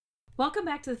Welcome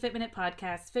back to the Fit Minute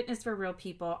Podcast, Fitness for Real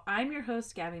People. I'm your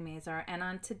host, Gabby Mazar, and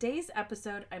on today's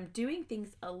episode, I'm doing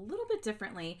things a little bit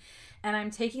differently, and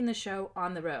I'm taking the show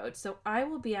on the road. So I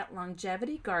will be at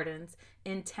Longevity Gardens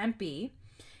in Tempe,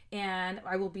 and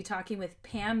I will be talking with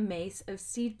Pam Mace of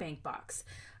Seed Bank Box.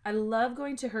 I love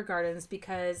going to her gardens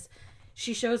because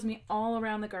she shows me all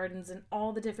around the gardens and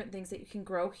all the different things that you can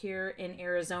grow here in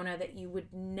Arizona that you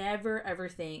would never ever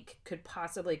think could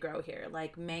possibly grow here,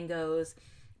 like mangoes,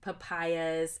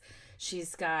 papayas.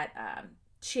 She's got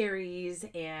cherries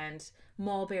and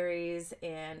mulberries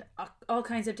and all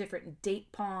kinds of different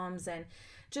date palms and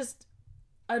just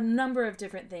a number of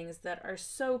different things that are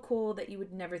so cool that you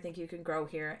would never think you can grow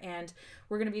here. And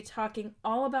we're going to be talking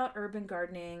all about urban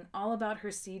gardening, all about her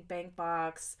seed bank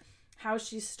box, how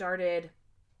she started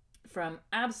from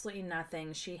absolutely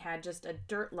nothing. She had just a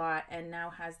dirt lot and now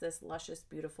has this luscious,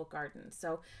 beautiful garden.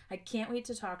 So I can't wait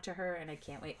to talk to her, and I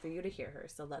can't wait for you to hear her.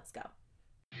 So let's go.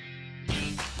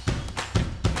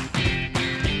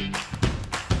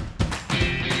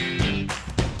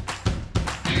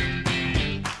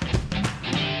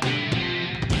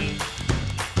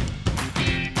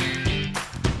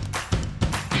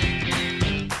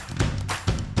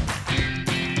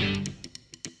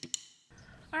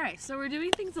 So we're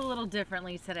doing things a little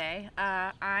differently today.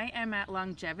 I am at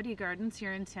Longevity Gardens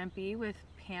here in Tempe with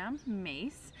Pam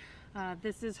Mace.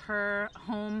 This is her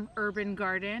home urban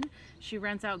garden. She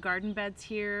rents out garden beds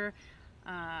here.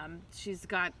 She's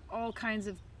got all kinds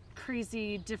of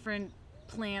crazy different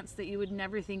plants that you would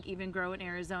never think even grow in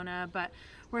Arizona. But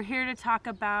we're here to talk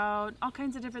about all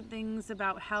kinds of different things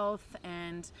about health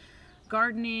and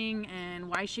gardening and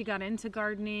why she got into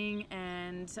gardening,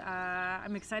 and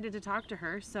I'm excited to talk to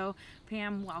her. So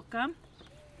Pam, welcome.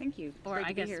 Thank you. Or Great I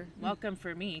to be guess here. Welcome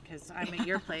for me because I'm at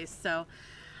your place. So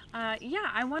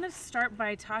I want to start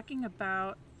by talking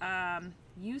about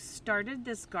you started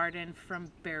this garden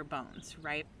from bare bones,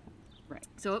 right? Right.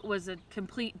 So it was a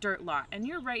complete dirt lot, and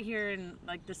you're right here in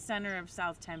like the center of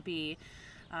South Tempe,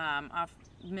 off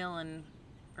Mill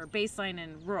or Baseline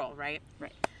and Rural, right?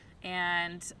 Right.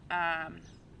 And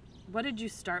what did you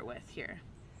start with here?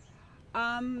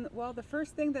 Well, the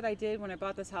first thing that I did when I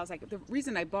bought this house, the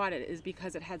reason I bought it is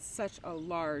because it had such a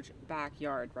large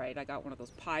backyard, right? I got one of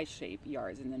those pie-shaped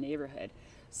yards in the neighborhood.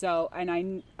 So,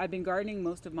 and I've been gardening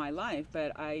most of my life,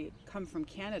 but I come from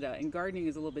Canada, and gardening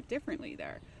is a little bit differently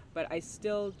there. But I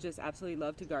still just absolutely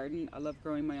love to garden. I love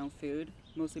growing my own food,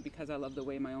 mostly because I love the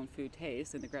way my own food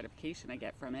tastes and the gratification I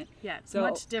get from it. Yeah, it's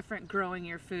much different growing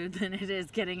your food than it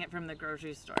is getting it from the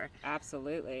grocery store.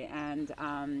 Absolutely. And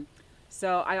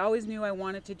so I always knew I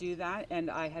wanted to do that,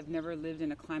 and I have never lived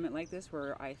in a climate like this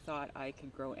where I thought I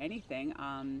could grow anything.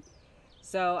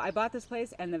 So I bought this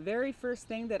place, and the very first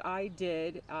thing that I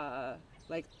did,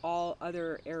 like all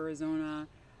other Arizona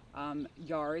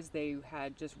yards, they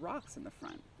had just rocks in the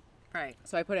front. Right.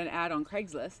 So I put an ad on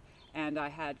Craigslist, and I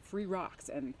had free rocks,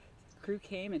 and the crew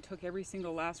came and took every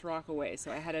single last rock away.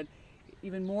 So I had an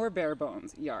even more bare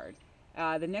bones yard.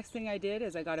 The next thing I did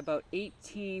is I got about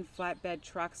 18 flatbed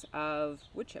trucks of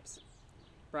wood chips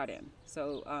brought in.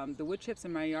 So the wood chips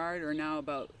in my yard are now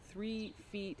about 3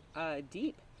 feet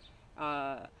deep,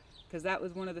 because that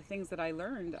was one of the things that I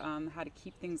learned, how to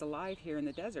keep things alive here in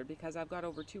the desert, because I've got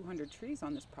over 200 trees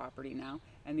on this property now,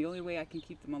 and the only way I can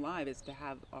keep them alive is to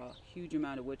have a huge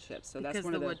amount of wood chips. So because that's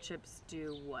one of the wood chips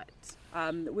do what?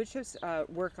 The wood chips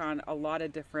work on a lot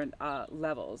of different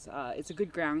levels. It's a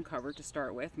good ground cover to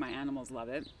start with. My animals love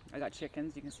it. I got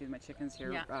chickens. You can see my chickens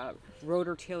here, Yeah.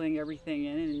 rotor tilling everything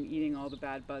in and eating all the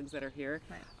bad bugs that are here.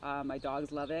 Right. My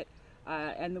dogs love it.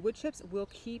 And the wood chips will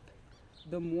keep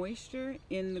the moisture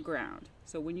in the ground.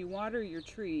 So when you water your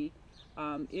tree,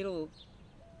 it'll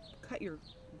cut your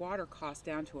water cost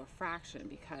down to a fraction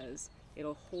because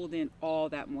it'll hold in all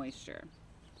that moisture.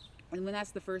 And then that's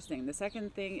the first thing. The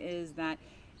second thing is that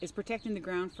it's protecting the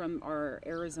ground from our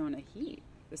Arizona heat.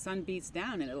 The sun beats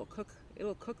down and it'll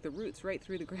cook the roots right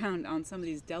through the ground on some of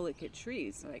these delicate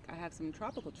trees. Like I have some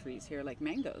tropical trees here like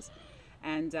mangoes.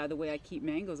 And the way I keep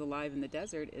mangoes alive in the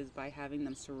desert is by having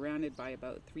them surrounded by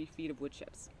about 3 feet of wood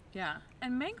chips. Yeah,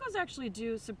 and mangoes actually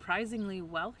do surprisingly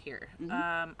well here.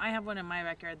 Mm-hmm. I have one in my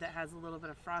backyard that has a little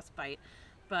bit of frostbite,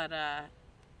 but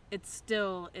it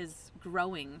still is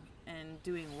growing and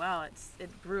doing well.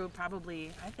 It grew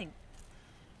probably, I think,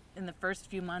 in the first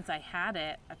few months I had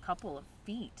it, a couple of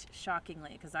feet,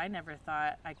 shockingly, because I never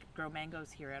thought I could grow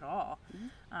mangoes here at all.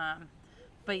 Mm-hmm.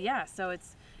 But yeah, so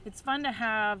it's fun to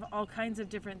have all kinds of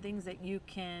different things that you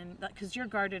can, because your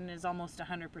garden is almost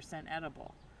 100%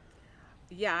 edible.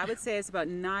 Yeah, I would say it's about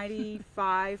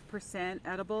 95%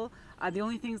 edible. The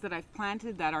only things that I've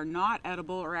planted that are not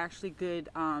edible are actually good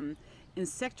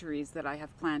insectaries that I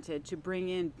have planted to bring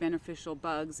in beneficial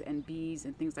bugs and bees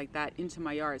and things like that into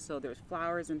my yard. So there's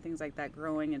flowers and things like that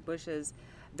growing and bushes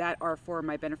that are for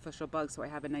my beneficial bugs, so I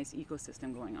have a nice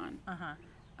ecosystem going on. Uh-huh.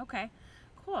 Okay,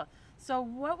 cool. So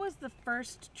what was the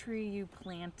first tree you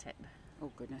planted?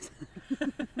 Oh, goodness.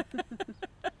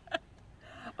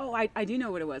 Oh, I do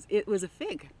know what it was. It was a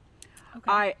fig.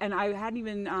 Okay. I hadn't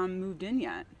even moved in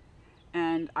yet.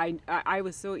 And I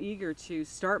was so eager to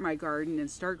start my garden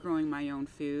and start growing my own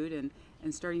food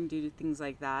and starting to do things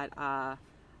like that.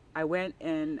 I went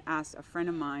and asked a friend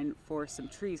of mine for some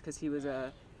trees because he was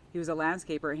a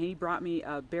landscaper, and he brought me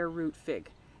a bare root fig.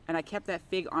 And I kept that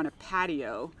fig on a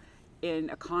patio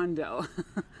in a condo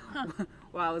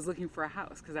while I was looking for a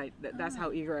house, because that's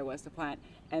how eager I was to plant.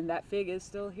 And that fig is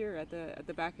still here at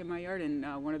the back of my yard, and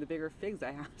one of the bigger figs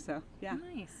I have. So yeah.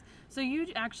 Nice. So you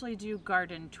actually do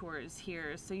garden tours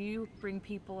here. So you bring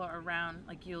people around,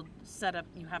 like you'll set up,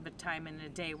 you have a time in a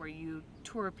day where you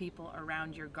tour people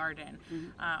around your garden.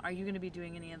 Mm-hmm. Are you going to be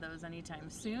doing any of those anytime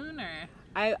soon, or?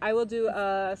 I will do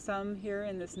some here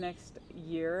in this next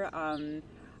year.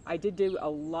 I did do a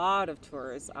lot of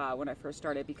tours when I first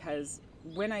started, because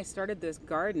when I started this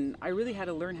garden, I really had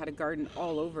to learn how to garden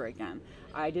all over again.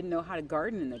 I didn't know how to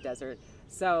garden in the desert.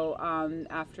 So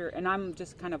and I'm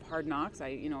just kind of hard knocks.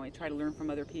 I try to learn from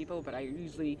other people, but I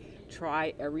usually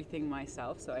try everything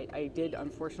myself. So I did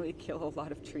unfortunately kill a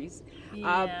lot of trees.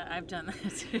 Yeah, I've done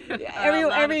that too.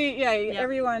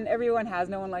 Everyone has.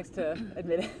 No one likes to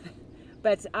admit it.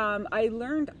 But I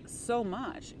learned so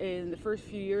much in the first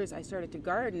few years I started to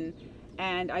garden,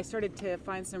 and I started to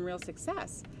find some real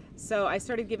success. So I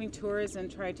started giving tours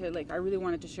and tried to, I really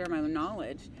wanted to share my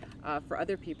knowledge for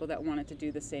other people that wanted to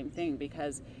do the same thing,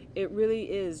 because it really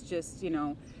is just,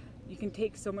 you can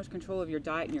take so much control of your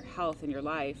diet and your health and your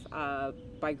life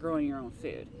by growing your own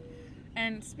food.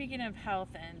 And speaking of health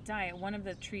and diet, one of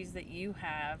the trees that you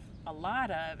have a lot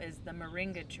of is the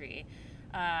moringa tree.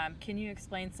 Can you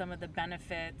explain some of the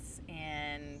benefits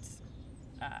and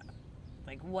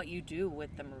what you do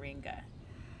with the moringa?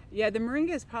 Yeah, the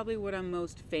moringa is probably what I'm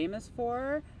most famous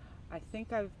for. I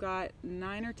think I've got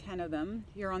 9 or 10 of them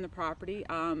here on the property.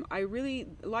 A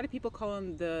lot of people call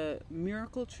them the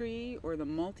miracle tree or the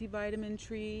multivitamin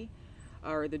tree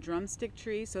or the drumstick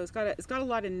tree. So it's got a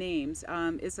lot of names.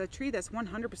 It's a tree that's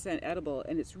 100% edible,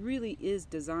 and it really is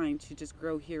designed to just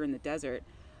grow here in the desert.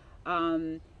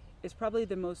 It's probably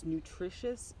the most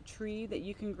nutritious tree that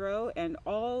you can grow, and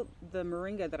all the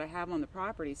moringa that I have on the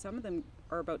property, some of them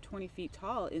are about 20 feet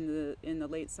tall in the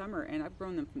late summer, and I've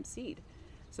grown them from seed.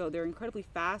 So they're incredibly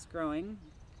fast growing,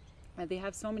 and they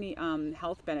have so many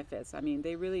health benefits. I mean,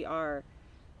 they really are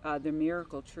the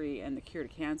miracle tree and the cure to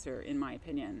cancer, in my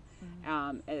opinion.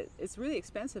 Mm-hmm. It's really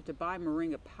expensive to buy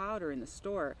moringa powder in the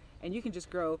store, and you can just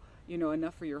grow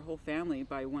enough for your whole family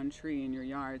by one tree in your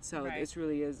yard. So right. This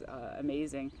really is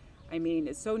amazing. I mean,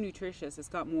 it's so nutritious. It's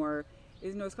got more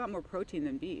protein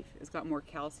than beef. It's got more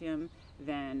calcium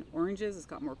than oranges. It's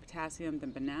got more potassium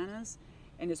than bananas,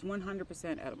 and it's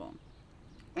 100% edible.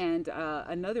 And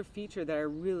another feature that I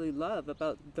really love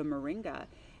about the moringa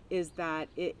is that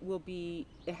it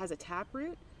has a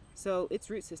taproot, so its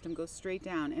root system goes straight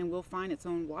down and will find its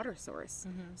own water source.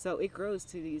 Mm-hmm. So it grows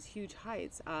to these huge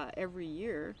heights every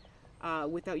year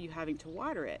without you having to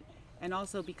water it. And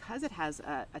also, because it has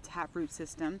a taproot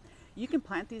system, you can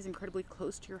plant these incredibly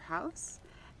close to your house,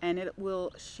 and it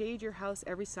will shade your house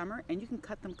every summer, and you can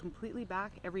cut them completely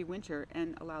back every winter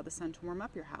and allow the sun to warm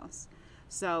up your house.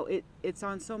 So it's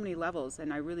on so many levels,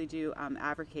 and I really do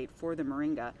advocate for the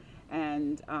moringa.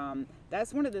 And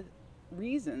that's one of the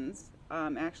reasons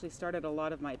actually started a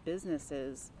lot of my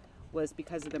businesses, was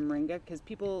because of the moringa, because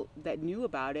people that knew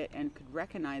about it and could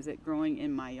recognize it growing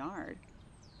in my yard,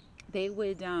 I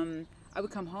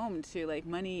would come home to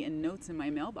money and notes in my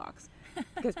mailbox,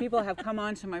 because people have come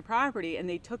onto my property and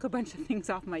they took a bunch of things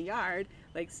off my yard,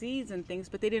 like seeds and things,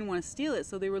 but they didn't want to steal it,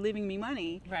 so they were leaving me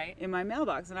money right. in my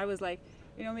mailbox. And I was like,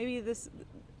 maybe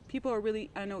people are really,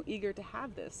 eager to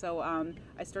have this. So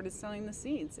I started selling the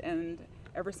seeds, and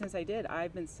ever since I did,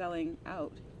 I've been selling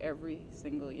out every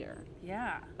single year.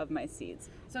 Yeah. Of my seeds.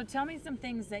 So tell me some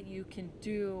things that you can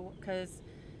do, because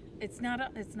it's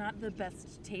not the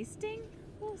best tasting,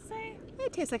 we'll say.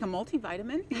 It tastes like a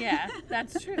multivitamin. Yeah,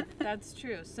 that's true. That's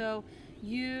true. So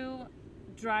you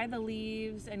dry the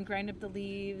leaves and grind up the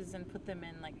leaves and put them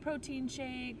in like protein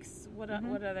shakes? What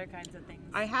other kinds of things?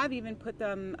 I have even put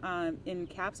them in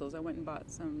capsules. I went and bought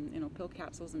some, pill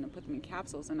capsules and then put them in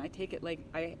capsules. And I take it like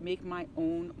I make my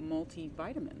own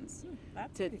multivitamins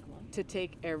That's pretty cool. to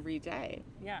take every day.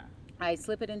 Yeah. I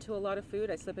slip it into a lot of food.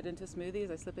 I slip it into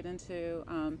smoothies. I slip it into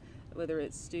whether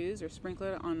it's stews or sprinkle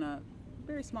it on a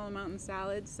very small amount in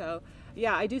salad. So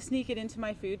yeah, I do sneak it into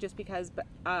my food just because,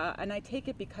 and I take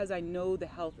it because I know the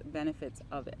health benefits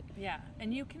of it. Yeah,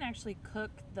 and you can actually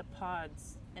cook the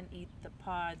pods and eat the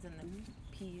pods and the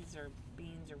peas or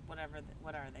beans or whatever.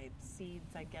 What are they?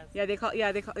 Seeds, I guess. Yeah,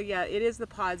 it is the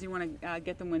pods. You want to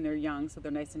get them when they're young, so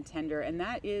they're nice and tender. And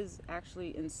that is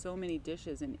actually in so many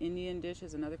dishes, in Indian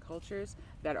dishes and other cultures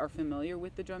that are familiar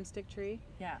with the drumstick tree.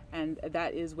 Yeah. And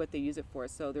that is what they use it for.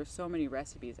 So there's so many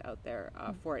recipes out there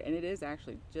for it, and it is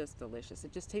actually just delicious.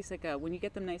 It just tastes like when you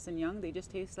get them nice and young, they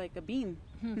just taste like a bean.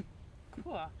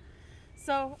 Cool.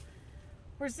 So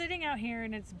we're sitting out here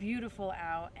and it's beautiful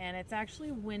out, and it's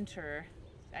actually winter.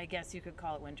 I guess you could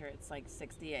call it winter. It's like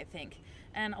 60, I think.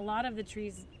 And a lot of the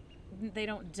trees, they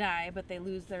don't die, but they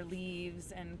lose their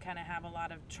leaves and kind of have a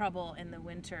lot of trouble in the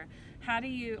winter. How do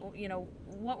you,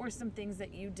 what were some things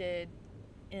that you did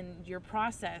in your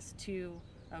process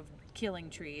of killing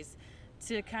trees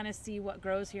to kind of see what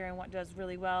grows here and what does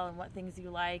really well and what things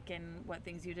you like and what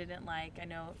things you didn't like? I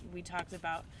know we talked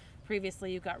about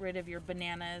previously you got rid of your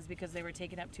bananas because they were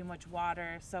taking up too much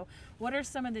water. So what are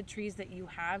some of the trees that you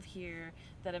have here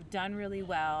that have done really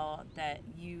well that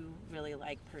you really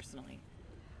like personally?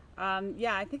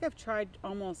 Yeah, I think I've tried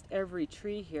almost every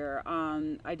tree here.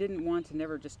 I didn't want to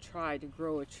never just try to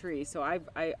grow a tree. So I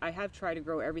have tried to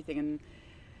grow everything.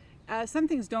 And some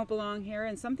things don't belong here,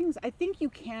 and some things I think you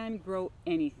can grow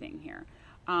anything here.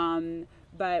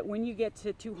 But when you get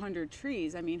to 200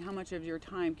 trees, I mean, how much of your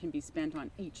time can be spent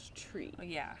on each tree?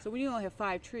 Yeah. So when you only have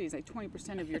 5 trees, like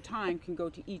 20% of your time can go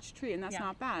to each tree, and that's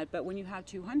not bad. But when you have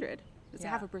 200, it's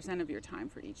 0.5% of your time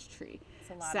for each tree. It's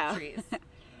a lot of trees.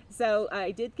 So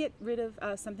I did get rid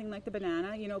of something like the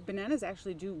banana. Bananas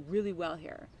actually do really well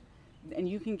here. And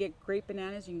you can get great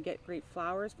bananas, you can get great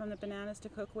flowers from the bananas to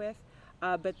cook with,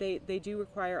 but they do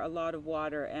require a lot of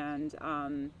water.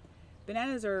 And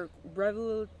bananas are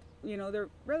they're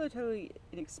relatively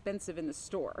inexpensive in the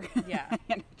store. Yeah.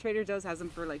 And Trader Joe's has them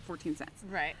for like 14 cents.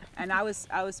 Right. And I was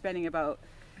spending about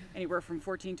anywhere from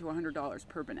 $14 to $100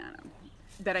 per banana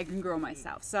that I can grow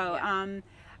myself. So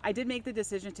I did make the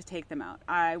decision to take them out.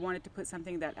 I wanted to put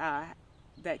something that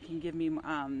can give me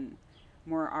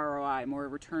more ROI, more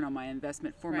return on my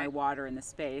investment for my water and the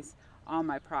space on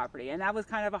my property. And that was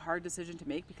kind of a hard decision to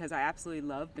make because I absolutely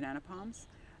love banana palms.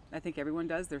 I think everyone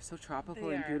does. They're so tropical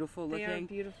and beautiful looking. They are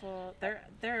beautiful.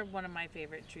 They're one of my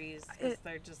favorite trees because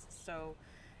they're just so.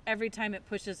 Every time it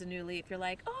pushes a new leaf, you're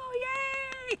like,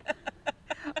 oh yay!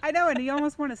 I know, and you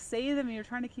almost want to save them, and you're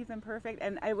trying to keep them perfect.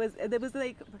 And it was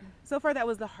like, so far that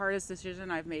was the hardest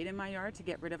decision I've made in my yard, to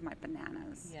get rid of my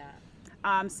bananas.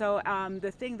 Yeah. So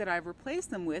the thing that I've replaced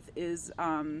them with is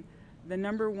the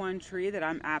number one tree that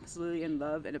I'm absolutely in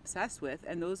love and obsessed with,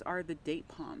 and those are the date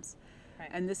palms. Right.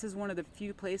 And this is one of the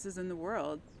few places in the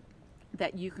world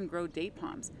that you can grow date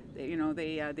palms. They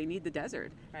need the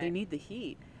desert. Right. They need the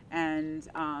heat. And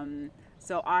and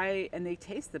they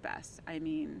taste the best. I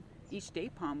mean, each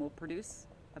date palm will produce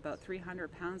about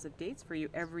 300 pounds of dates for you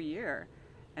every year.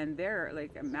 And they're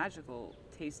like a magical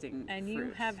tasting And fruit.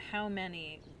 You have how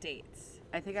many dates?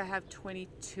 I think I have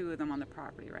 22 of them on the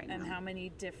property right now. And how many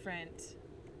different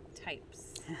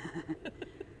types?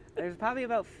 There's probably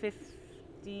about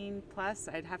 15 plus.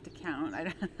 I'd have to count.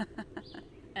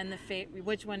 And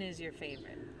which one is your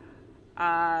favorite?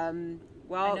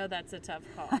 Well, I know that's a tough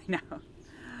call. I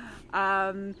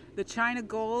know. The China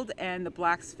Gold and the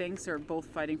Black Sphinx are both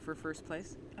fighting for first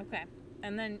place. Okay.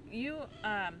 And then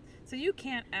so you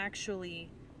can't actually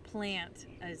plant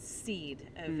a seed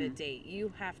of a date.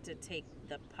 You have to take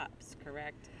the pups,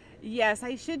 correct? Yes,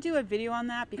 I should do a video on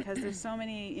that because there's so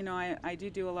many, I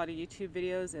do a lot of YouTube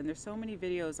videos, and there's so many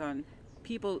videos on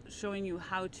people showing you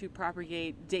how to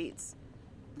propagate dates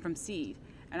from seed.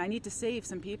 And I need to save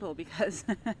some people because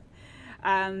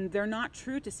they're not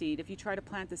true to seed. If you try to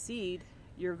plant the seed,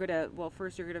 you're going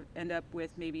to end up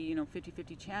with maybe,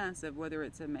 50-50 chance of whether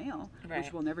it's a male,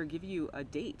 which will never give you a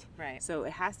date. Right. So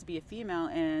it has to be a female,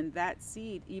 and that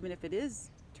seed, even if it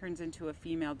turns into a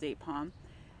female date palm,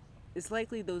 it's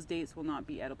likely those dates will not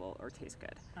be edible or taste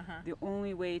good. Uh-huh. The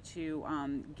only way to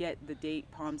get the date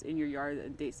palms in your yard, the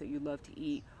dates that you love to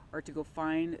eat, are to go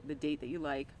find the date that you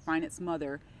like, find its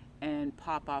mother, and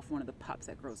pop off one of the pups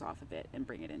that grows off of it and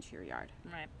bring it into your yard.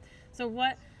 Right. So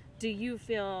what do you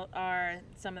feel are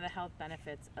some of the health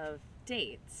benefits of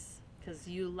dates? Because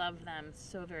you love them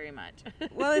so very much.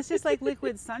 Well, it's just like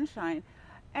liquid sunshine.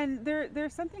 And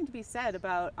there's something to be said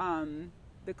about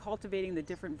the cultivating the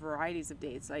different varieties of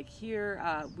dates. Like here,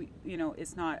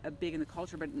 it's not a big in the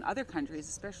culture, but in other countries,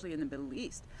 especially in the Middle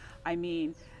East, I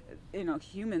mean,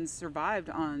 humans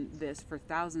survived on this for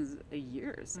thousands of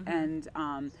years. And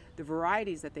the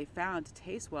varieties that they found to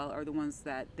taste well are the ones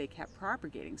that they kept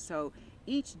propagating. So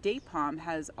each date palm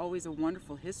has always a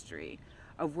wonderful history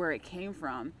of where it came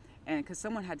from, and because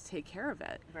someone had to take care of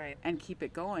it, right, and keep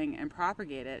it going and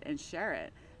propagate it and share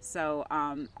it. So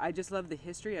I just love the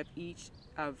history of each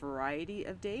variety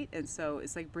of date, and so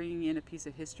it's like bringing in a piece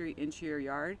of history into your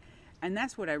yard, and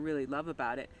that's what I really love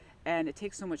about it. And it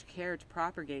takes so much care to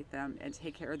propagate them and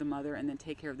take care of the mother, and then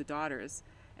take care of the daughters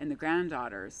and the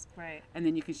granddaughters, right, and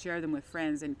then you can share them with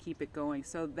friends and keep it going,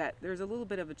 so that there's a little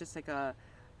bit of just like a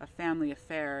family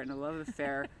affair and a love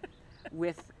affair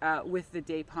with the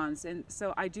date palms. And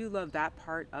so I do love that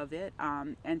part of it,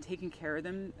 and taking care of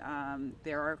them.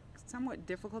 They are somewhat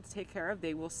difficult to take care of.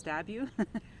 They will stab you.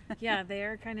 Yeah, they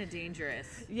are kind of dangerous.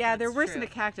 Yeah, they're worse true. than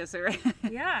a cactus, right?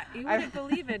 Yeah, you wouldn't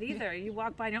believe it either. You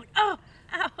walk by and you're like, oh,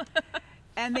 ow.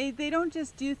 And they don't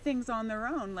just do things on their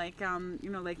own, like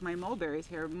like my mulberries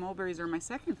here. Mulberries are my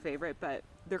second favorite, but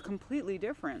they're completely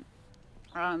different.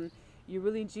 You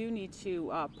really do need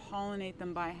to pollinate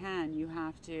them by hand. You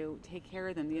have to take care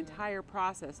of them. The entire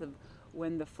process of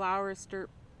when the flowers start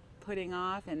putting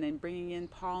off, and then bringing in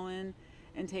pollen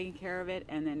and taking care of it,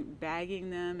 and then bagging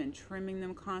them and trimming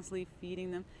them constantly,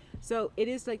 feeding them. So it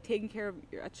is like taking care of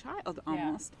a child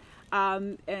almost.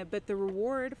 Yeah. But the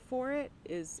reward for it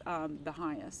is the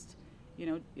highest.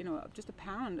 Just a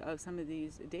pound of some of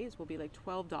these days will be like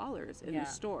 $12 in the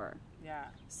store. Yeah.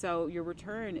 So your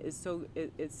return is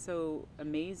it's so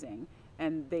amazing,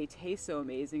 and they taste so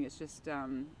amazing. It's just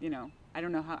I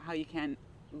don't know how you can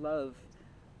love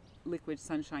liquid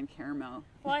sunshine caramel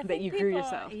that you grew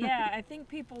yourself. Yeah, I think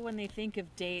people, when they think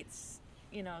of dates,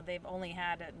 they've only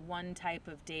had one type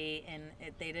of date and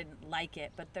they didn't like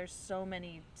it, but there's so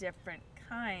many different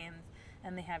kinds,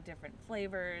 and they have different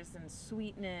flavors and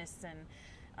sweetness,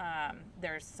 and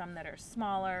there's some that are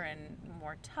smaller and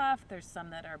more tough. There's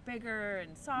some that are bigger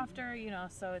and softer,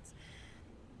 so it's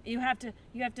you have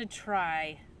to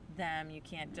try them. You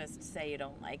can't just say you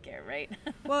don't like it, right?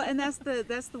 Well, and that's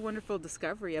the wonderful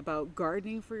discovery about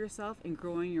gardening for yourself and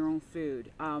growing your own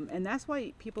food, and that's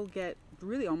why people get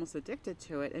really almost addicted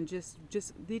to it, and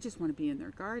they just want to be in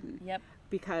their garden. Yep.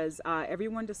 Because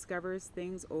everyone discovers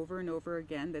things over and over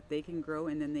again that they can grow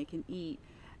and then they can eat,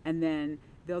 and then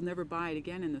they'll never buy it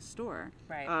again in the store.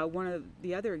 Right. One of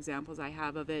the other examples I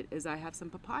have of it is I have some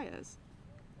papayas.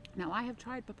 Now, I have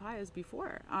tried papayas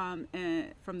before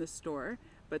from the store,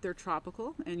 but they're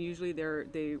tropical, and usually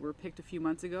they were picked a few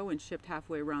months ago and shipped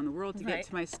halfway around the world to get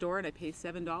to my store, and I paid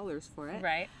 $7 for it.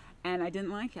 Right. And I didn't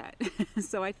like it.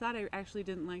 So I thought I actually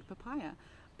didn't like papaya.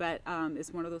 But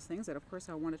it's one of those things that, of course,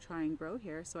 I want to try and grow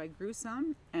here. So I grew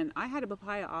some, and I had a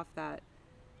papaya off that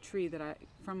tree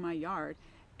from my yard,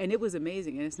 and it was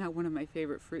amazing. And it's not one of my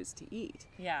favorite fruits to eat.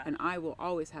 Yeah. And I will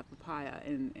always have papaya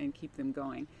and keep them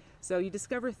going. So you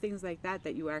discover things like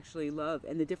that you actually love,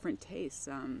 and the different tastes.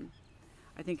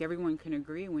 I think everyone can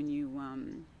agree when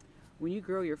you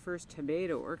grow your first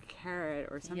tomato or carrot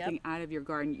or something out of your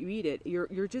garden, you eat it.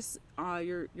 You're just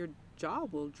your jaw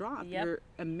will drop. Yep. You're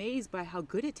amazed by how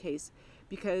good it tastes,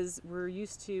 because we're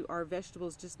used to our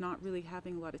vegetables just not really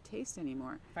having a lot of taste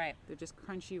anymore. Right. They're just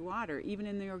crunchy water, even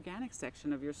in the organic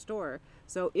section of your store.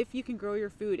 So if you can grow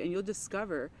your food, and you'll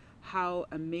discover how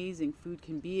amazing food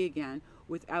can be again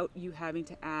without you having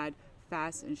to add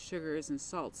fats and sugars and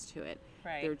salts to it.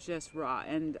 Right. They're just raw,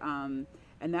 and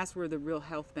that's where the real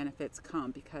health benefits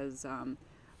come, because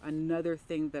another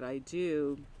thing that I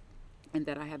do and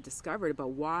that I have discovered about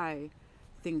why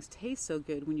things taste so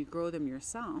good when you grow them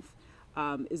yourself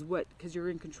is because you're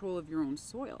in control of your own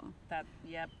soil.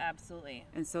 Yep, absolutely.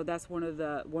 And so that's one of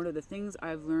the things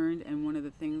I've learned, and one of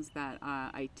the things that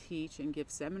I teach and give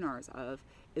seminars of,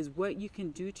 is what you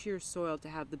can do to your soil to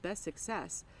have the best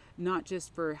success, not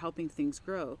just for helping things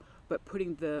grow, but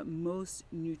putting the most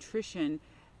nutrition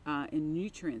and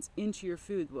nutrients into your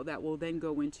food that will then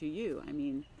go into you. I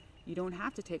mean, you don't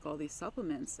have to take all these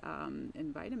supplements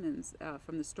and vitamins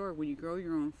from the store when you grow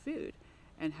your own food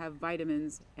and have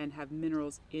vitamins and have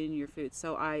minerals in your food.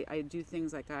 So I do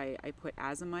things like I put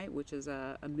azomite, which is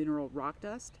a mineral rock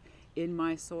dust, in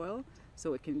my soil,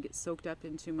 so it can get soaked up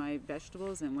into my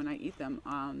vegetables, and when I eat them,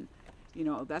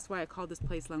 That's why I call this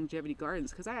place Longevity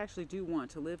Gardens, because I actually do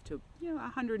want to live to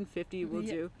 150 will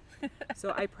Yeah. do.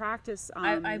 So I practice.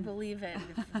 I believe it.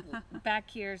 Back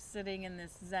here, sitting in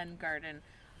this Zen garden,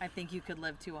 I think you could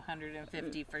live to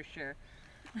 150 for sure.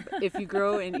 If you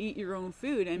grow and eat your own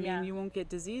food, I mean, Yeah. you won't get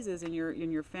diseases, and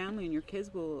your family and your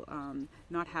kids will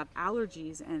not have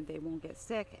allergies, and they won't get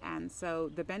sick. And so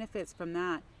the benefits from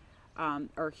that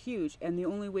are huge. And the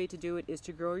only way to do it is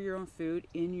to grow your own food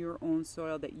in your own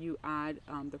soil that you add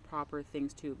the proper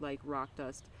things to, like rock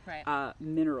dust, Right.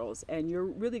 minerals. And you're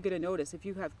really going to notice if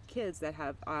you have kids that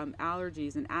have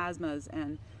allergies and asthmas,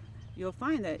 and you'll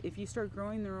find that if you start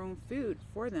growing their own food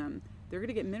for them, they're going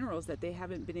to get minerals that they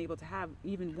haven't been able to have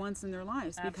even once in their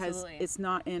lives, because Absolutely. it's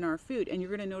not in our food. And you're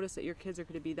going to notice that your kids are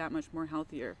going to be that much more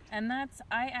healthier. And I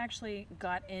actually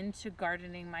got into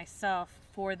gardening myself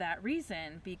for that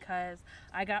reason, because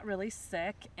I got really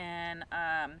sick, and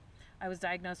I was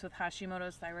diagnosed with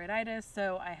Hashimoto's thyroiditis.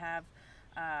 So I have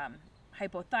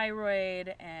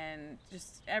hypothyroid, and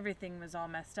just everything was all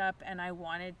messed up, and I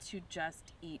wanted to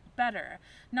just eat better.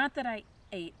 Not that I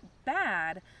ate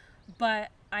bad, but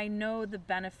I know the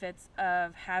benefits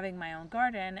of having my own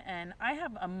garden, and I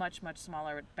have a much, much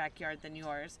smaller backyard than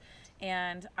yours.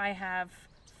 And I have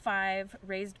 5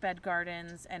 raised bed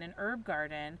gardens and an herb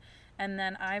garden. And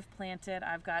then I've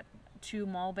got 2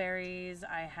 mulberries,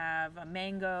 I have a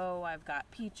mango, I've got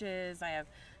peaches, I have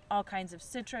all kinds of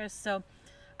citrus. So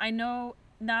I know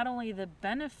not only the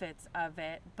benefits of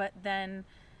it, but then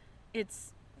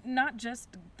it's not just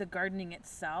the gardening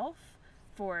itself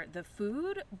for the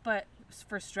food, but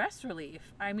for stress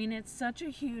relief. I mean, it's such a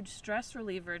huge stress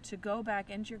reliever to go back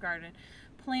into your garden,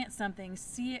 plant something,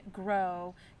 see it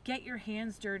grow, get your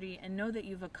hands dirty, and know that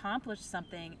you've accomplished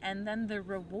something. And then the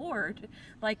reward,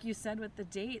 like you said with the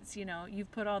dates,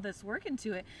 you've put all this work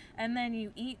into it, and then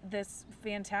you eat this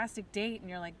fantastic date, and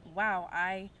you're like, wow,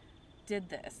 I did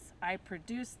this. I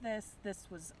produced this.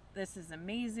 This is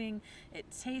amazing. It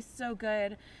tastes so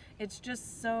good. It's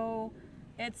just so,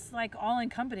 it's like all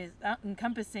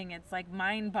encompassing. It's like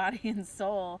mind, body, and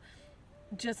soul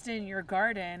just in your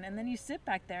garden. And then you sit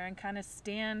back there and kind of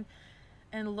stand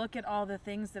and look at all the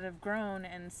things that have grown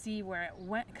and see where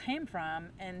it came from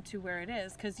and to where it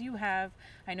is. Because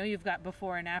I know you've got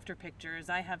before and after pictures.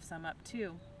 I have some up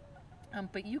too.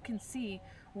 But you can see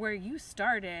where you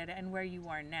started and where you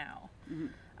are now.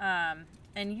 Mm-hmm.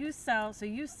 And you sell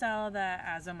the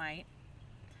azomite,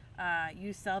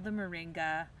 you sell the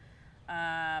moringa,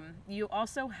 you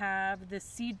also have the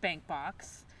seed bank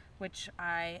box, which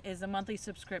is a monthly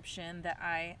subscription that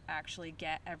I actually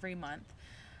get every month.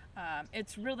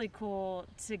 It's really cool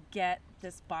to get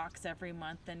this box every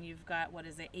month, and you've got,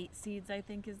 8 seeds I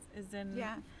think is in.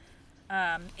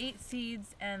 Yeah. 8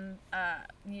 seeds, and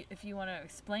if you want to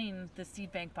explain the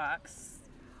seed bank box.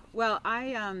 Well,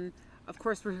 of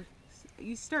course,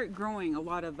 you start growing a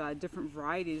lot of different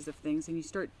varieties of things, and you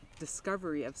start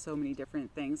discovery of so many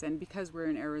different things. And because we're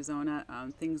in Arizona,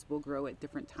 things will grow at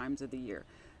different times of the year.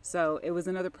 So it was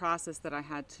another process that I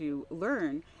had to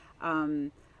learn.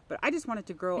 But I just wanted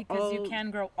to grow because you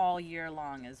can grow all year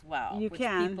long as well. You which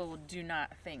can. People do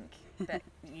not think that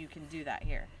you can do that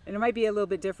here. And it might be a little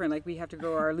bit different. Like we have to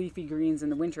grow our leafy greens in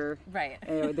the winter. Right.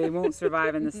 They won't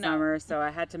survive in the No. summer. So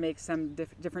I had to make some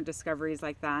different discoveries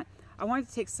like that. I wanted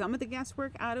to take some of the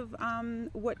guesswork out of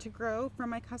what to grow from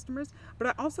my customers, but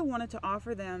I also wanted to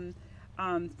offer them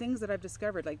things that I've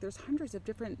discovered. Like there's hundreds of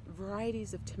different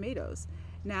varieties of tomatoes.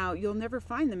 Now you'll never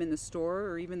find them in the store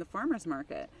or even the farmer's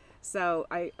market. So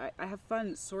I have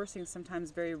fun sourcing sometimes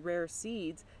very rare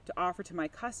seeds to offer to my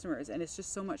customers, and it's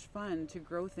just so much fun to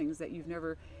grow things that you've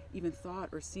never even thought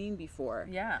or seen before.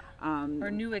 Yeah. Or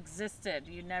knew existed.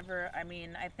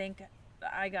 I think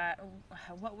I got,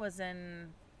 what was in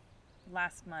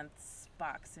last month's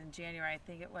box in January? I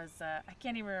think it was, I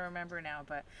can't even remember now,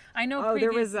 but I know I'll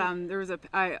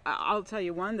tell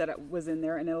you one that was in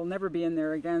there, and it'll never be in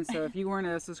there again. So if you weren't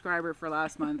a subscriber for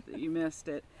last month, you missed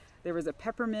it. There was a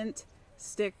peppermint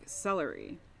stick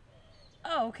celery.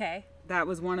 Oh, okay. That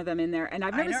was one of them in there, and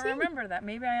I don't remember that.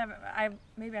 Maybe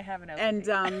I haven't opened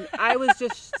And it. I was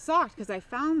just shocked because I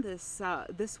found this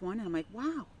one, and I'm like,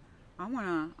 wow, I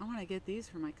wanna get these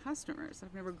for my customers.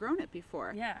 I've never grown it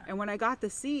before. Yeah. And when I got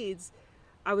the seeds,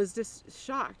 I was just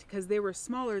shocked because they were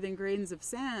smaller than grains of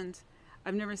sand.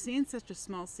 I've never seen such a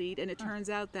small seed, and it turns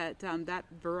out that that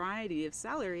variety of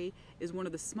celery is one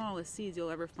of the smallest seeds you'll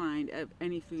ever find of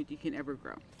any food you can ever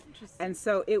grow. And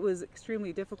so it was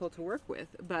extremely difficult to work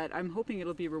with, but I'm hoping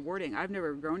it'll be rewarding. I've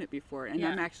never grown it before, and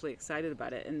I'm actually excited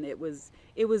about it. And it was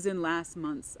in last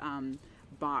month's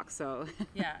box. So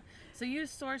yeah. So you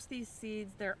source these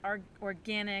seeds. They're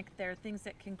organic. They're things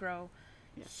that can grow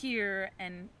here,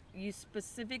 and you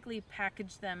specifically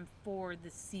package them for the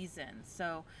season.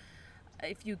 So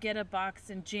if you get a box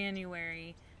in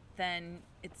January, then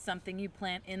it's something you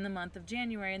plant in the month of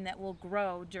January, and that will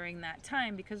grow during that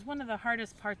time. Because one of the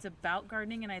hardest parts about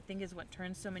gardening, and I think is what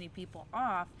turns so many people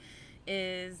off,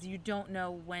 is you don't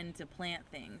know when to plant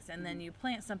things, and then you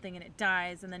plant something and it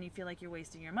dies, and then you feel like you're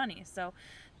wasting your money. So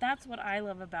that's what I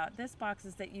love about this box,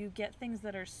 is that you get things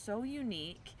that are so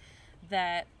unique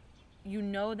that you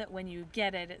know that when you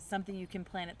get it, it's something you can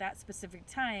plant at that specific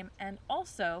time. And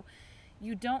also,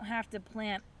 you don't have to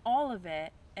plant all of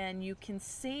it, and you can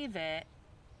save it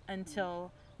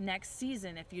until next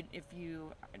season. If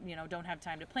you don't have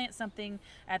time to plant something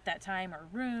at that time or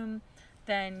room,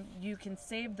 then you can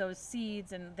save those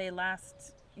seeds, and they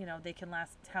last, they can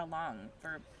last how long?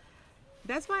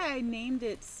 That's why I named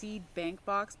it Seed Bank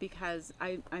Box, because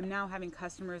I'm now having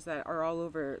customers that are all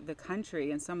over the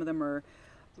country, and some of them are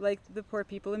like the poor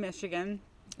people in Michigan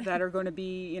that are going to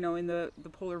be, in the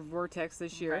polar vortex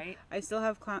this year. Right. I still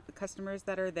have customers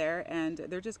that are there, and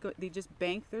they just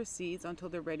bank their seeds until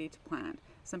they're ready to plant.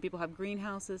 Some people have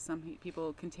greenhouses, some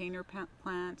people container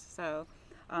plant. So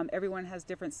everyone has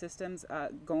different systems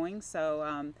going.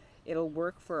 So it'll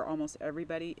work for almost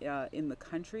everybody in the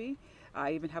country.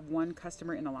 I even have one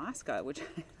customer in Alaska, which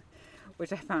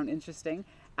I found interesting.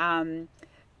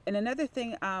 And another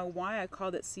thing why I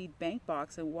called it Seed Bank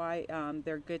Box, and why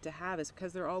they're good to have, is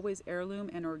because they're always heirloom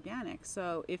and organic.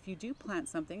 So if you do plant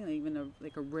something, even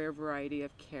like a rare variety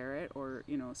of carrot or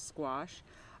squash,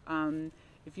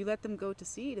 if you let them go to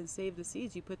seed and save the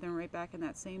seeds, you put them right back in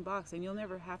that same box, and you'll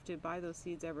never have to buy those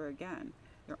seeds ever again.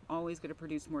 They're always going to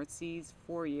produce more seeds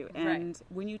for you. And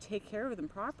when you take care of them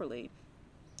properly,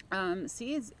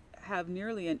 seeds have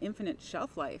nearly an infinite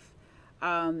shelf life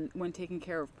when taken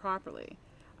care of properly.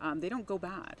 They don't go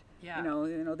bad. Yeah.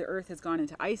 The Earth has gone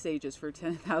into ice ages for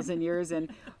 10,000 years,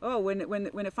 and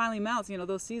when it finally melts,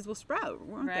 those seeds will sprout,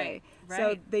 won't they? Right.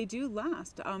 So they do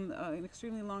last an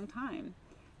extremely long time.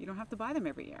 You don't have to buy them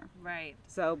every year. Right.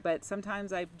 So, but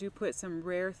sometimes I do put some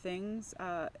rare things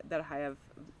that I have,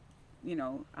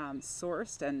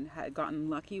 sourced and had gotten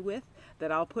lucky with,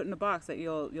 that I'll put in a box that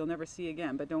you'll never see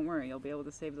again. But don't worry, you'll be able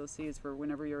to save those seeds for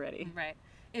whenever you're ready. Right.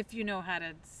 If you know how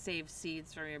to save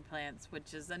seeds from your plants,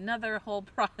 which is another whole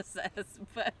process,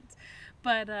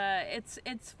 but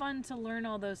it's fun to learn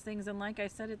all those things, and like I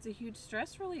said, it's a huge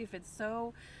stress relief. It's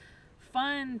so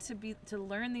fun to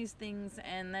learn these things,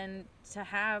 and then to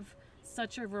have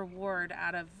such a reward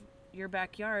out of your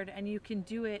backyard, and you can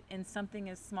do it in something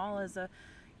as small as a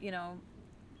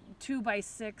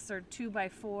 2x6 or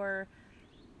 2x4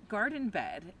 garden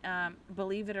bed.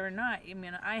 Believe it or not,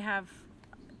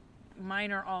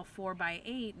 mine are all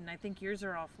 4x8, and I think yours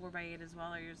are all 4x8 as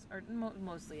well, or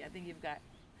mostly. I think you've got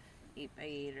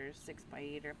 8x8 or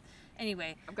 6x8, or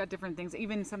anyway. I've got different things.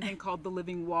 Even something called the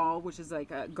Living Wall, which is like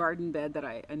a garden bed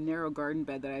a narrow garden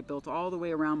bed that I built all the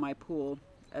way around my pool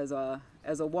as a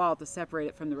wall to separate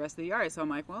it from the rest of the yard. So I'm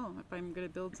like, well, if I'm going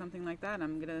to build something like that,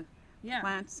 I'm going to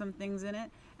plant some things in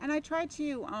it. And I try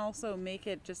to also make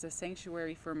it just a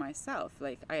sanctuary for myself.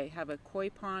 Like, I have a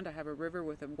koi pond, I have a river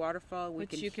with a waterfall.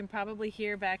 Which you can probably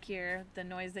hear back here. The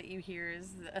noise that you hear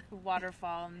is the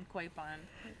waterfall and koi pond.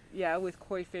 Yeah, with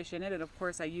koi fish in it. And of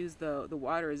course, I use the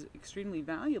water is extremely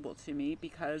valuable to me,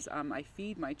 because I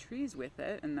feed my trees with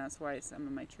it. And that's why some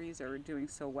of my trees are doing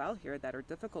so well here that are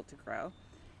difficult to grow,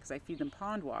 because I feed them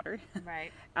pond water.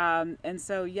 Right. And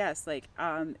so, yes,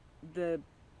 the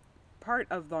part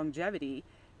of longevity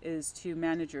is to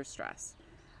manage your stress.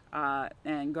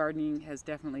 And gardening has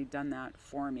definitely done that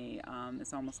for me.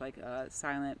 It's almost like a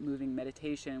silent, moving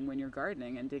meditation when you're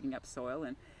gardening and digging up soil,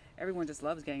 and everyone just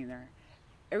loves getting there.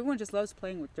 Everyone just loves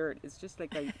playing with dirt. It's just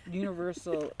like a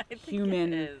universal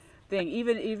human thing,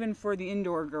 even for the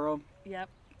indoor girl. Yep.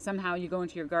 Somehow you go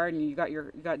into your garden, you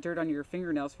got dirt on your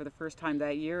fingernails for the first time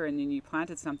that year, and then you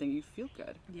planted something, you feel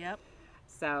good. Yep.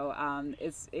 So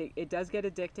it does get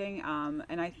addicting,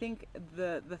 and I think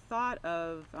the thought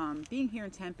of being here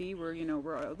in Tempe, we're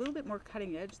a little bit more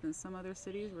cutting edge than some other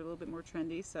cities. We're a little bit more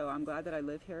trendy, so I'm glad that I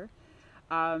live here.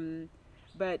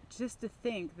 But just to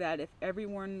think that if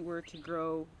everyone were to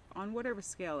grow on whatever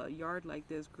scale, a yard like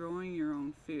this, growing your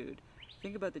own food,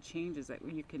 think about the changes that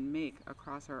you can make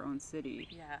across our own city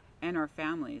and our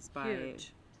families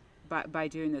by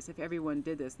doing this. If everyone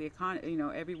did this, the economy,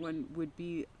 everyone would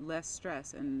be less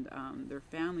stressed, and their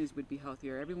families would be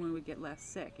healthier. Everyone would get less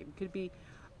sick. It could be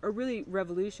a really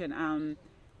revolution.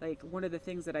 Like, one of the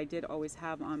things that I did always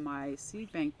have on my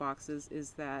seed bank boxes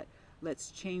is that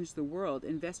let's change the world.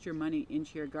 Invest your money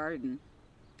into your garden.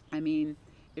 I mean,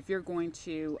 if you're going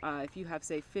to, if you have,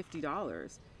 say,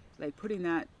 $50, like putting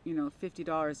that,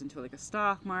 $50 into like a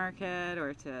stock market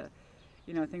or to,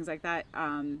 things like that.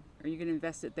 Are you going to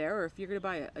invest it there? Or if you're going to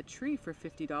buy a tree for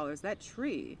 $50, that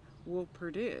tree will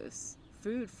produce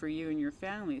food for you and your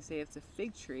family. Say it's a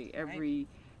fig tree every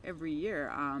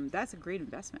year. That's a great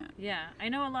investment. Yeah, I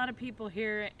know a lot of people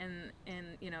here in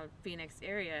Phoenix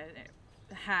area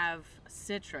have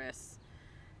citrus,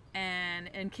 and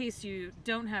in case you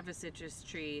don't have a citrus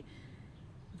tree,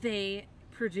 they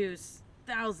produce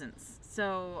thousands.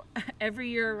 So every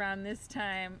year around this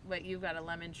time, but you've got a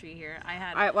lemon tree here. I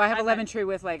have a lemon tree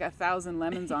with like 1,000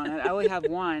 lemons on it. I only have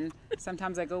one.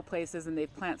 Sometimes I go places and they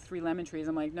plant 3 lemon trees.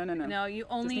 I'm like, no. No, you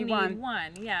only need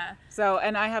one. Yeah. So,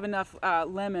 and I have enough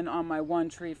lemon on my one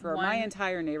tree for my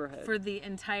entire neighborhood. For the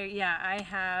entire,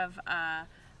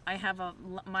 I have a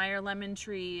Meyer lemon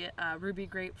tree, ruby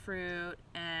grapefruit,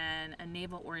 and a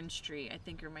navel orange tree. I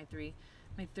think are my three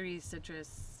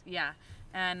citrus. Yeah,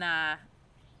 and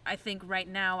I think right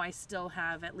now I still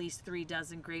have at least 3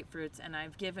 dozen grapefruits, and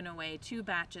I've given away 2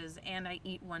 batches, and I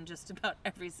eat one just about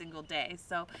every single day.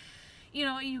 So,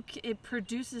 it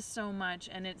produces so much,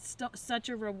 and it's such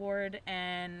a reward,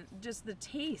 and just the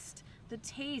taste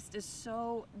is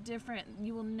so different.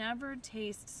 You will never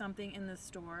taste something in the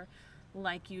store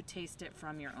like you taste it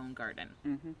from your own garden.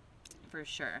 Mm-hmm. For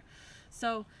sure.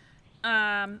 So,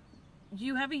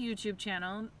 you have a YouTube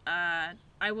channel.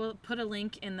 I will put a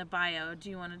link in the bio. Do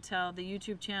you want to tell the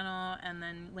YouTube channel and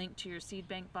then link to your seed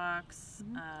bank box,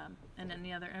 and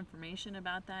any other information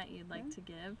about that you'd like to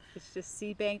give? It's just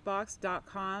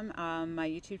seedbankbox.com. My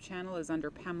YouTube channel is under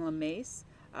Pamela Mace.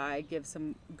 I give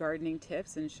some gardening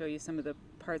tips and show you some of the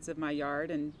parts of my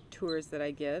yard and tours that I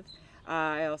give.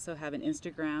 I also have an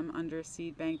Instagram under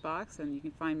Seed Bank Box, and you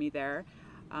can find me there.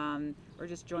 Or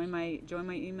just join my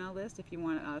email list if you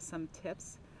want some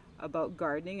tips about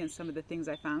gardening and some of the things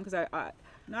I found. Because I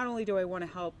not only do I want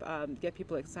to help get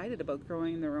people excited about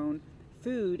growing their own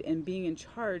food and being in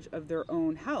charge of their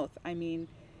own health. I mean,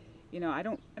 I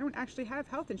don't actually have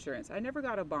health insurance. I never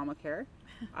got Obamacare.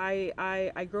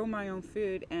 I grow my own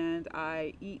food and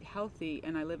I eat healthy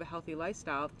and I live a healthy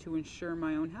lifestyle to ensure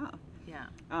my own health. Yeah.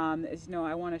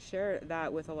 I want to share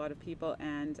that with a lot of people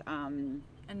and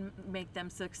make them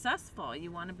successful. You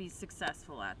want to be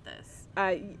successful at this.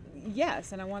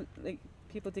 Yes, and I want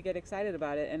people to get excited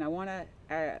about it, and I want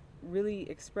to really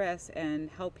express and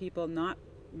help people not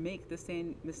make the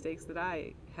same mistakes that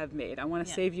I have made. I want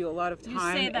to save you a lot of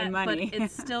time and money. But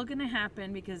it's still going to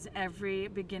happen because every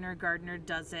beginner gardener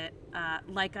does it.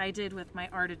 Like I did with my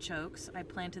artichokes. I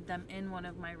planted them in one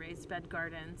of my raised bed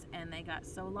gardens, and they got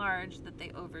so large that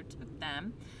they overtook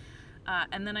them.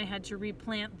 And then I had to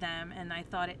replant them, and I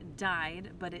thought it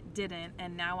died, but it didn't.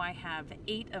 And now I have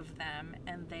 8 of them,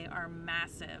 and they are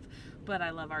massive. But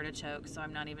I love artichokes, so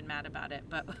I'm not even mad about it.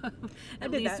 But at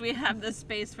least we have the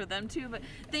space for them too. But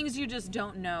things you just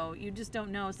don't know. You just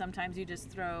don't know. Sometimes you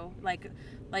just throw, like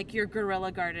your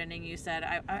guerrilla gardening, you said.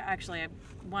 I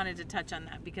wanted to touch on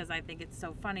that because I think it's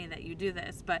so funny that you do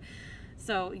this. But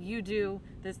so you do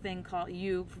this thing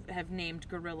you have named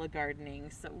guerrilla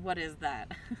gardening. So what is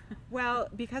that? Well,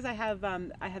 because I have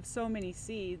so many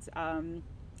seeds, and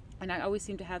I always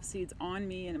seem to have seeds on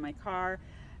me and in my car.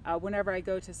 Whenever I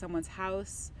go to someone's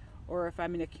house, or if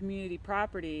I'm in a community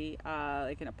property,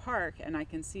 like in a park, and I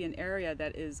can see an area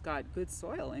that is got good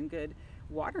soil and good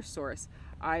water source,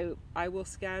 I will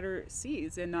scatter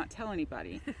seeds and not tell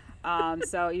anybody.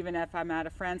 So even if I'm at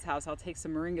a friend's house, I'll take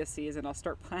some moringa seeds and I'll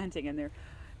start planting, and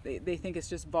they think it's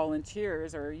just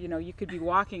volunteers, or you could be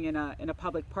walking in a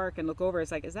public park and look over.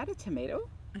 It's like, is that a tomato?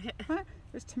 Huh?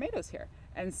 There's tomatoes here.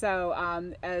 And so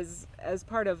as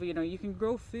part of you can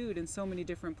grow food in so many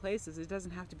different places. It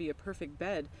doesn't have to be a perfect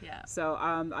bed. Yeah. So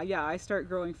I start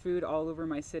growing food all over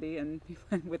my city and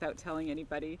without telling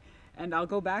anybody. And I'll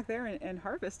go back there and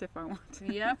harvest if I want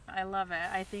to. Yep, I love it.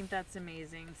 I think that's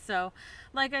amazing. So,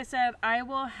 like I said, I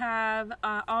will have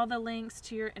all the links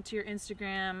to your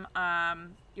Instagram,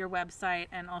 your website,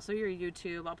 and also your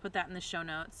YouTube. I'll put that in the show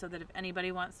notes so that if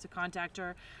anybody wants to contact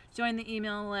her, join the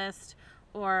email list,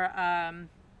 or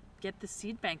get the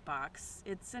seed bank box.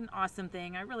 It's an awesome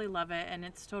thing. I really love it, and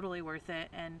it's totally worth it.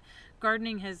 And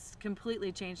gardening has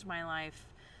completely changed my life.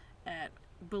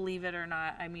 Believe it or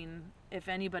not. I mean, if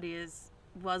anybody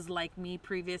was like me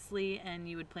previously and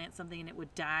you would plant something and it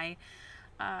would die,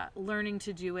 learning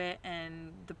to do it,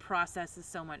 and the process is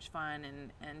so much fun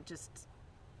and just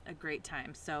a great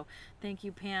time. So thank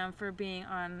you, Pam, for being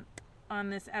on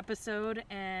this episode,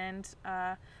 and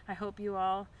I hope you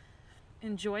all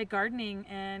enjoy gardening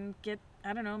and get,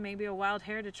 I don't know, maybe a wild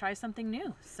hair to try something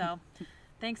new. So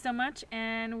thanks so much,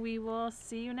 and we will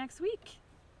see you next week.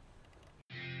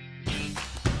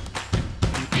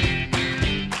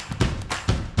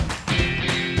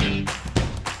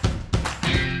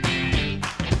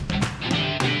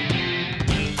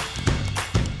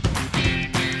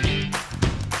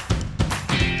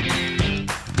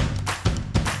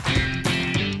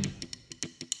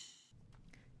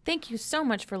 Thank you so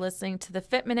much for listening to the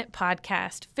Fit Minute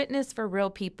Podcast, Fitness for Real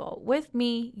People, with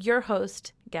me, your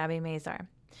host, Gabby Mazar.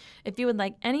 If you would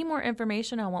like any more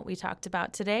information on what we talked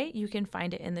about today, you can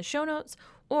find it in the show notes,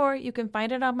 or you can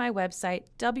find it on my website,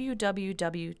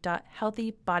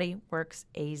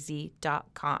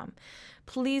 www.healthybodyworksaz.com.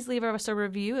 Please leave us a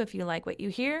review if you like what you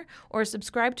hear, or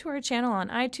subscribe to our channel on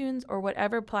iTunes or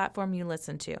whatever platform you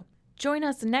listen to. Join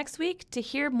us next week to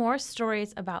hear more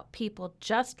stories about people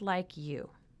just like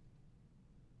you.